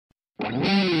Right.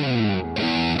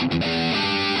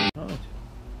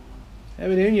 How are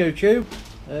we doing, YouTube?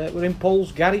 We're in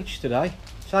Paul's garage today.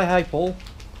 Say hi, Paul.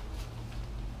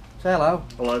 Say hello.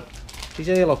 Hello. He's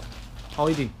here, look,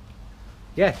 hiding.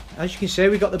 Yeah, as you can see,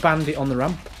 we've got the Bandit on the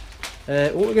ramp.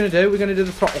 What we're going to do, we're going to do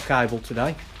the throttle cable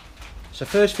today. So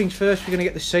first things first, we're going to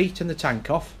get the seat and the tank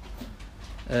off.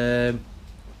 I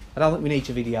don't think we need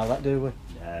to video that, do we?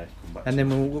 No. And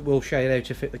then we'll show you how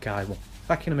to fit the cable.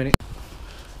 Back in a minute.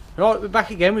 Right, we're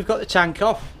back again. We've got the tank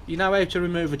off. You know how to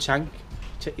remove a tank.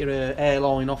 Take your air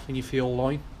line off and your fuel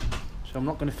line. So I'm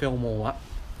not going to film all that.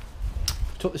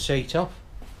 Took the seat off.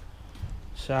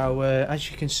 So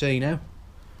as you can see now,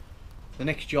 the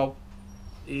next job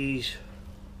is,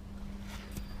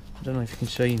 I don't know if you can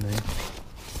see in there.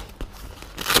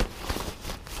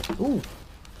 Ooh.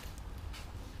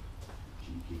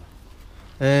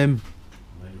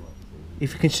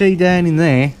 If you can see down in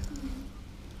there,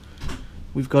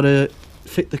 we've got to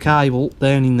fit the cable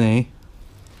down in there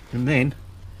and then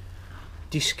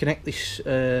disconnect this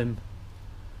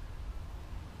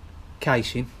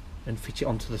casing and fit it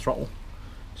onto the throttle.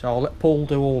 So I'll let Paul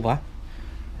do all that,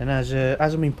 and as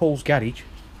I'm in Paul's garage,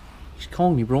 he's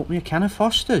kindly brought me a can of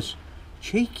Foster's.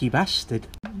 Cheeky bastard.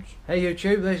 Hey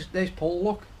YouTube, there's Paul,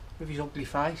 look, with his ugly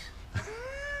face.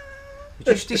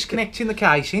 We're just disconnecting the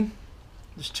casing.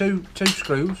 There's two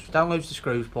screws. Don't lose the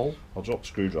screws, Paul. I'll drop the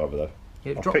screwdriver though.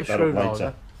 Yeah, I'll drop pick the that up screwdriver.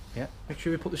 later. Yeah, make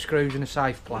sure we put the screws in a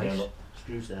safe place. Yeah, look.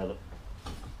 Screws there, look.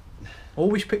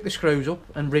 Always pick the screws up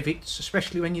and rivets,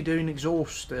 especially when you're doing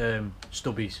exhaust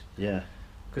stubbies. Yeah.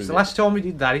 Because the last time we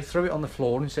did that, he threw it on the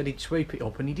floor and said he'd sweep it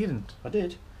up, and he didn't. I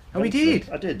did. Oh, he did?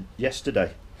 I did,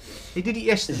 yesterday. He did it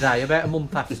yesterday, about a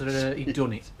month after he'd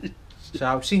done it.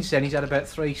 So since then he's had about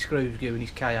 3 screws going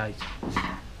his K8.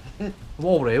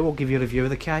 While we're here, we'll give you a review of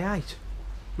the K8.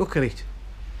 Look at it.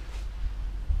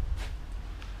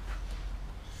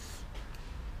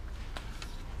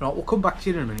 Right, we'll come back to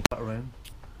you in a minute. Around.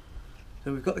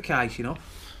 So we've got the casing off.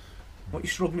 What are you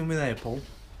struggling with there, Paul?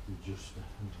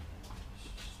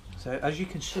 So as you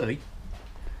can see,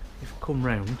 if I come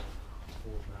round,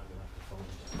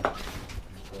 have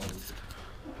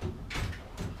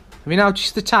you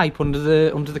noticed the tape under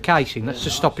the casing? That's to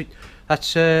stop it.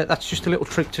 That's just a little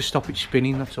trick to stop it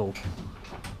spinning. That's all.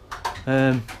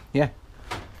 Yeah.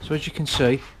 So as you can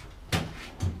see,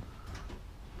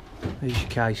 there's your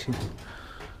casing.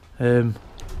 The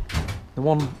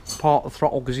one part of the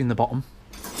throttle goes in the bottom,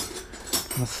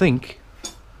 and I think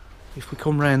if we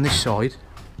come round this side,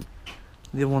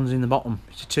 the other one's in the bottom.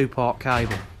 It's a 2-part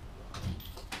cable.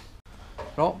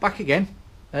 Right, back again.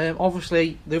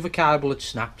 Obviously the other cable had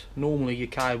snapped. Normally your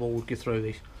cable would go through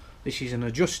this. This is an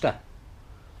adjuster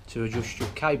to adjust your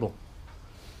cable.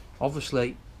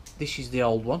 Obviously this is the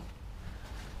old one,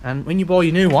 and when you buy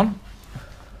your new one,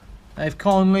 they've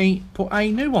kindly put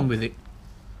a new one with it.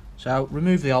 So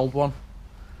remove the old one,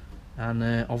 and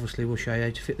obviously we'll show you how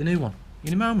to fit the new one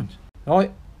in a moment.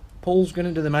 Right, Paul's going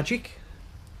to do the magic,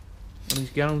 and he's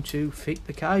going to fit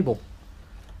the cable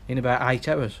in about 8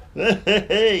 hours.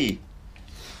 Hey!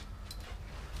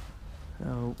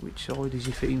 So which side is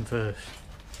he fitting first?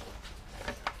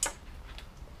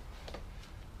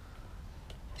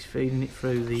 He's feeding it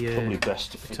through the Probably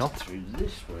best to fit top. it through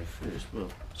this way first. Well,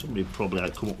 somebody probably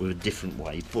had come up with a different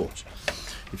way, but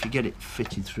if you get it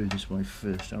fitted through this way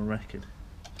first, I reckon.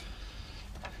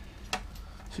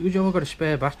 It's a good job I've got a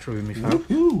spare battery in my phone.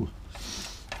 Woohoo!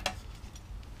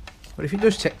 But if it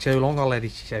does take too long, I'll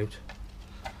edit it out.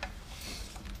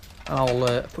 And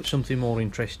I'll put something more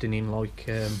interesting in, like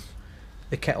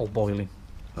the kettle boiling.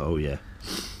 Oh yeah.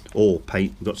 Or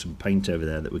paint. We've got some paint over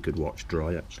there that we could watch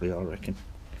dry, actually, I reckon.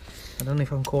 I don't know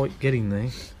if I'm quite getting there.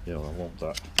 Yeah, I want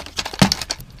that.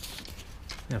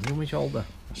 Yeah, you want me to hold that?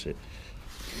 That's it.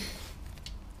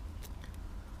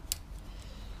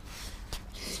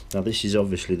 Now this is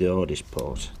obviously the hardest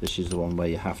part. This is the one where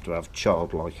you have to have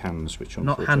childlike hands, which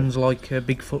not hands like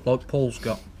Bigfoot like Paul's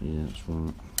got. Yeah, that's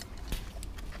right.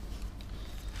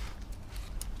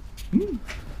 I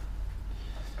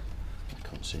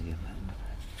can't see you.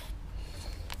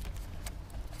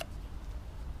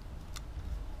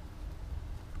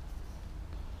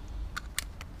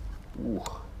 Ooh.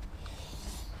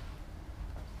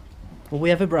 Will we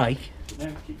have a break? No,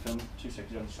 keep filming. 2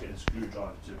 seconds. I'm just getting a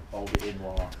screwdriver to hold it in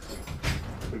while I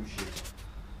push it.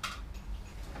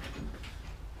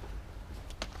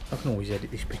 I can always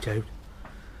edit this bit out.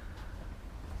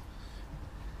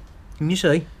 Can you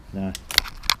see? No.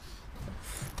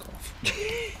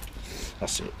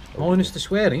 That's it. Minus the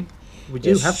swearing, we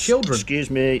do have children. Excuse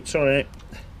me, sorry.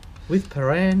 With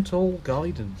parental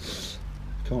guidance.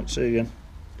 Can't see again.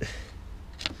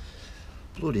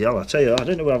 Bloody hell, I tell you, I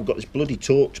don't know where I've got this bloody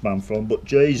Torx man from, but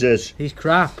Jesus. He's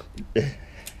crap.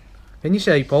 Can you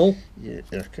see, Paul? Yeah,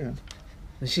 I can.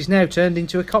 This is now turned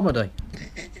into a comedy.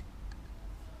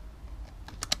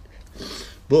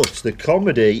 But the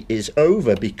comedy is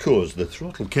over because the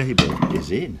throttle cable is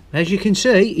in. As you can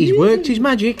see, he's worked his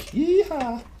magic.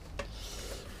 Yeah.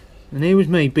 And here was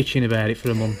me bitching about it for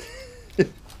a month.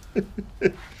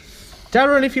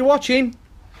 Darren, if you're watching,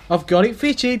 I've got it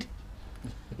fitted.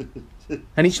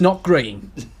 And it's not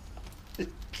green.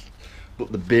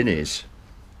 But the bin is.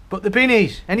 But the bin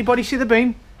is. Anybody see the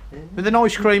bin? With an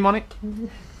ice cream on it?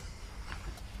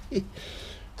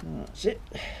 That's it.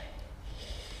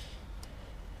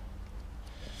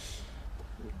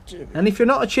 And if you're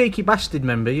not a cheeky bastard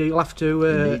member, you'll have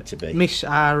to, need to be. miss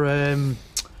our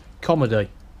comedy.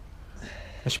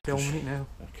 Let's filming it now.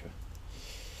 Okay.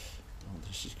 Oh,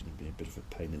 this is going to be a bit of a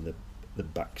pain in the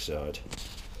backside.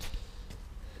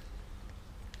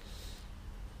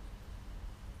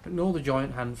 Ignore the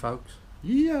giant hand, folks.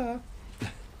 Yeah.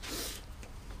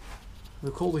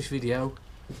 We'll call this video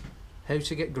How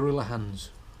to Get Gorilla Hands.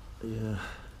 Yeah.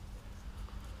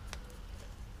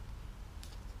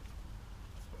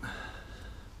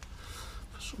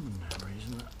 For some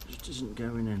reason that just isn't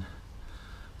going in.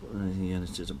 But then again,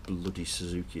 it's a bloody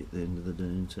Suzuki at the end of the day,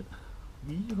 isn't it?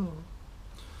 Yeah.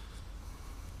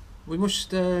 We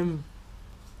must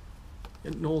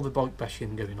ignore the bike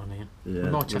bashing going on here. Yeah, we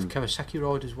might have Kawasaki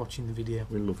riders watching the video.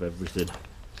 We love everything.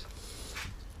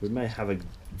 We may have a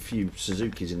few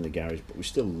Suzukis in the garage, but we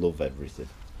still love everything.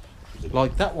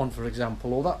 Like that one, for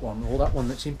example, or that one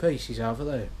that's in pieces over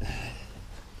there.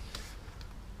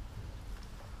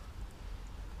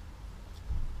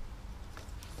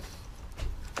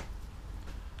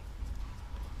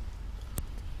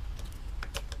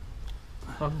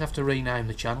 I'm going to have to rename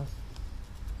the channel.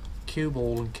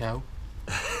 Cueball Co.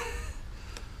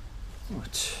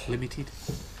 What? Limited.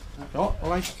 Oh,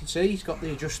 well, as you can see, he's got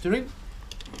the adjuster in.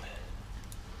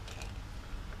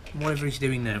 And whatever he's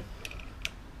doing now.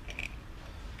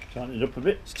 Tighten it up a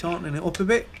bit. He's tightening it up a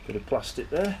bit. Bit of plastic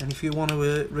there. And if you want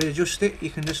to readjust it,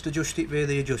 you can just adjust it via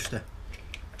the adjuster.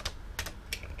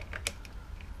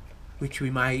 Which we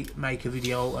may make a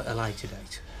video at a later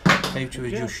date. How to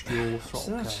adjust your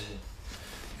throttle cable.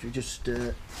 If you just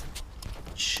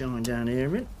shine down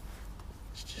here in,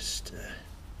 it's just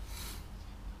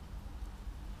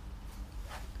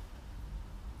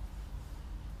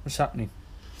what's happening?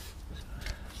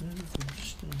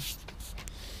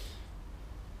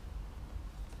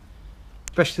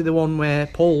 Especially the one where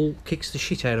Paul kicks the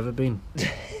shit out of a bin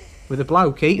with a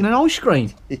bloke eating an ice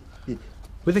cream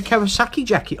with a Kawasaki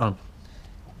jacket on.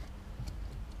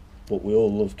 But we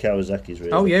all love Kawasaki's,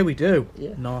 really. Oh yeah, we do.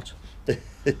 Yeah. Not.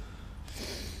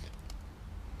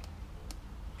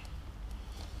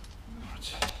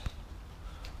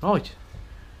 Right.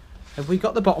 Have we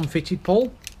got the bottom fitted,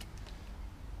 Paul?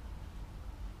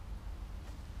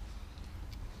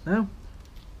 No?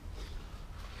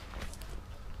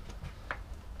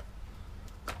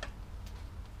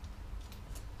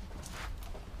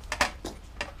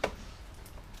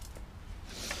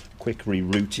 Quick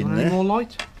rerouting Want there. any more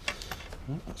light?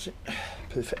 Oh, that's it.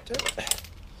 Perfect.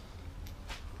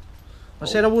 I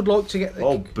said I would like to get the...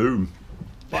 Oh, boom.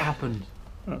 What happened?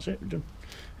 That's it, we're done.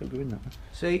 It'll go in that one.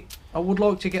 See, I would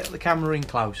like to get the camera in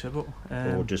closer, but...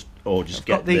 Or just I've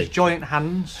get got these giant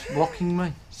hands blocking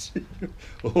me.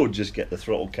 or just get the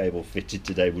throttle cable fitted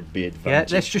today would be Yeah,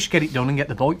 advantage. let's just get it done and get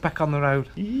the bike back on the road.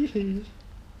 Yeah.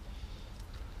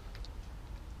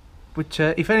 But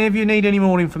if any of you need any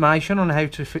more information on how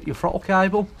to fit your throttle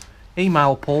cable,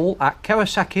 email Paul at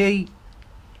kawasaki.com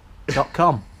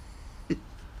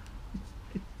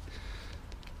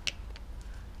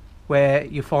where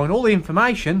you find all the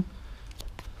information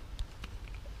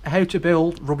how to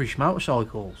build rubbish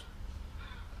motorcycles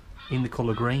in the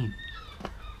colour green.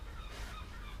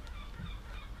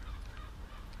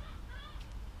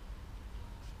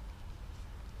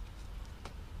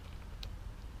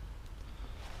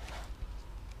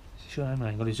 Sure, I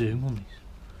ain't got to zoom on this.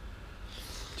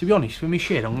 To be honest, for my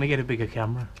shed, I'm going to get a bigger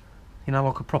camera. You know,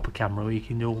 like a proper camera where you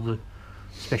can do all the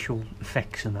special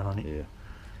effects and that on it. Yeah.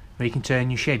 Where you can turn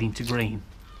your shed into green.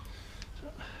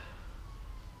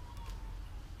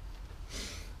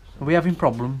 Are we having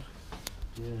problems?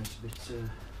 Yeah, it's a bit...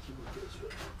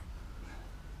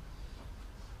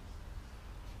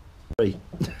 Right.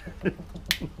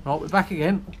 Right, we're back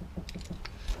again.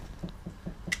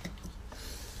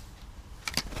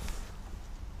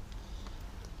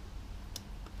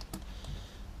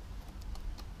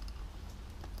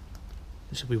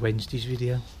 This will be Wednesday's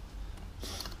video.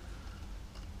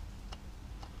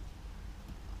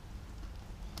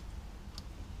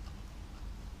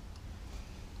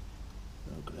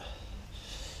 I'm gonna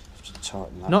have to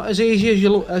tighten that. Not as easy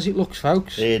as it looks,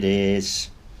 folks. It is.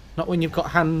 Not when you've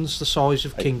got hands the size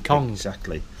of King Kong.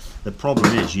 Exactly. The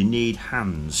problem is you need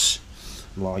hands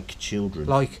like children.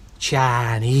 Like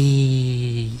Chinese.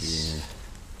 Yeah.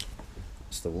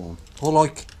 That's the one. Or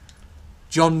like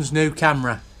John's new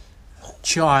camera.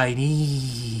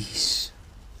 Chinese.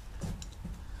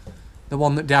 The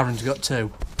one that Darren's got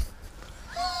too.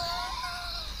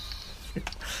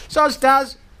 So it's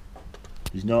Daz.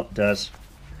 He's not, Daz.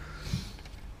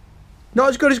 Not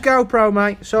as good as GoPro,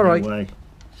 mate. It's alright. No way.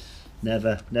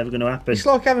 Never going to happen. It's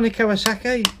like having a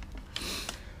Kawasaki.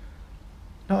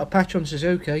 Not a patch on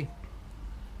Suzuki.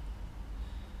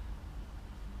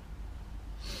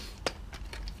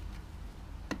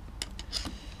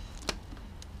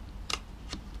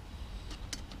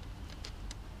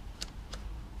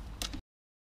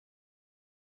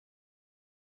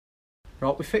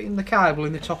 Right, we're fitting the cable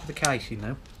in the top of the casing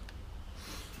now.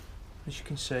 As you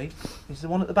can see, is the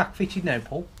one at the back fitted now,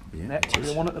 Paul? Yeah, Next,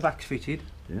 the one at the back's fitted.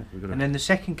 Yeah, we've got And then the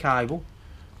second cable,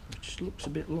 which looks a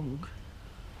bit long.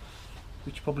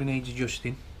 which probably needs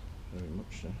adjusting. Very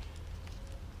much so.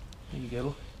 There you go,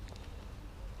 look.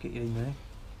 Get you in there.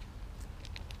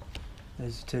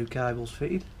 There's the two cables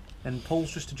fitted. And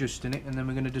Paul's just adjusting it, and then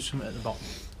we're going to do something at the bottom.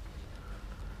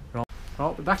 Right,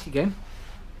 we're back again.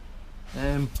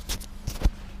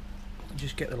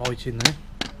 Just get the light in there.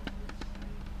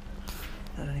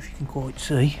 I don't know if you can quite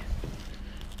see.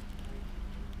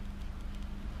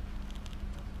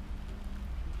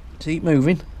 See it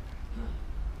moving.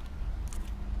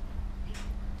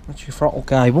 That's your throttle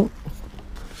cable.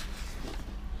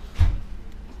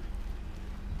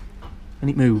 And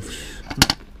it moves.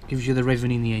 Gives you the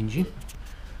revving in the engine.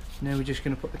 Now we're just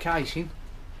going to put the casing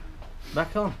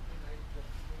back on.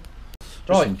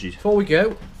 Right, before we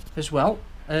go as well,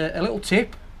 a little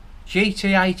tip.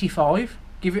 GT85,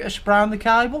 give it a spray on the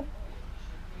cable.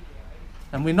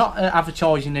 And we're not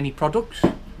advertising any products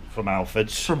From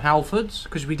Halfords. from Halfords,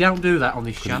 because we don't do that on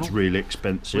this channel. It's really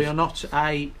expensive. We are not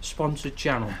a sponsored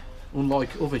channel,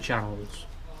 unlike other channels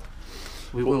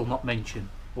we will not mention.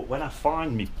 But when I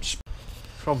find me...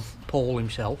 From Paul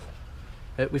himself,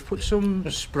 we've put some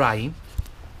spraying,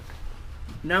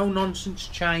 no nonsense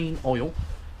chain oil,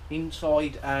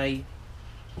 inside a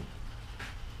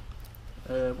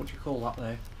what do you call that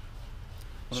there?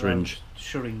 One of Syringe. those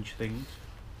syringe things,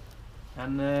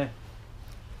 and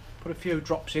put a few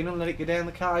drops in and let it go down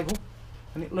the cable,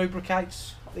 and it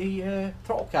lubricates the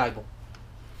throttle cable.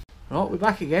 Right, we're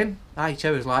back again 8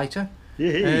 hours later.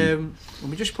 Yeah. And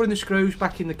we're just putting the screws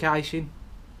back in the casing.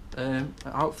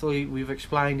 Hopefully we've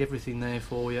explained everything there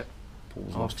for you.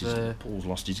 Paul's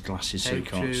lost his glasses, so he How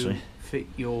can't to see. fit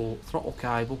your throttle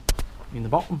cable in the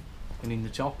bottom and in the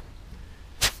top.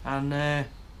 And I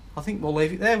think we'll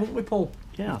leave it there, won't we, Paul?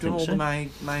 Yeah, We've done all the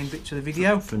main bits of the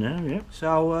video. For now, yeah.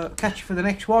 So catch you for the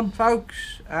next one,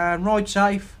 folks, and ride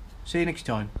safe. See you next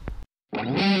time.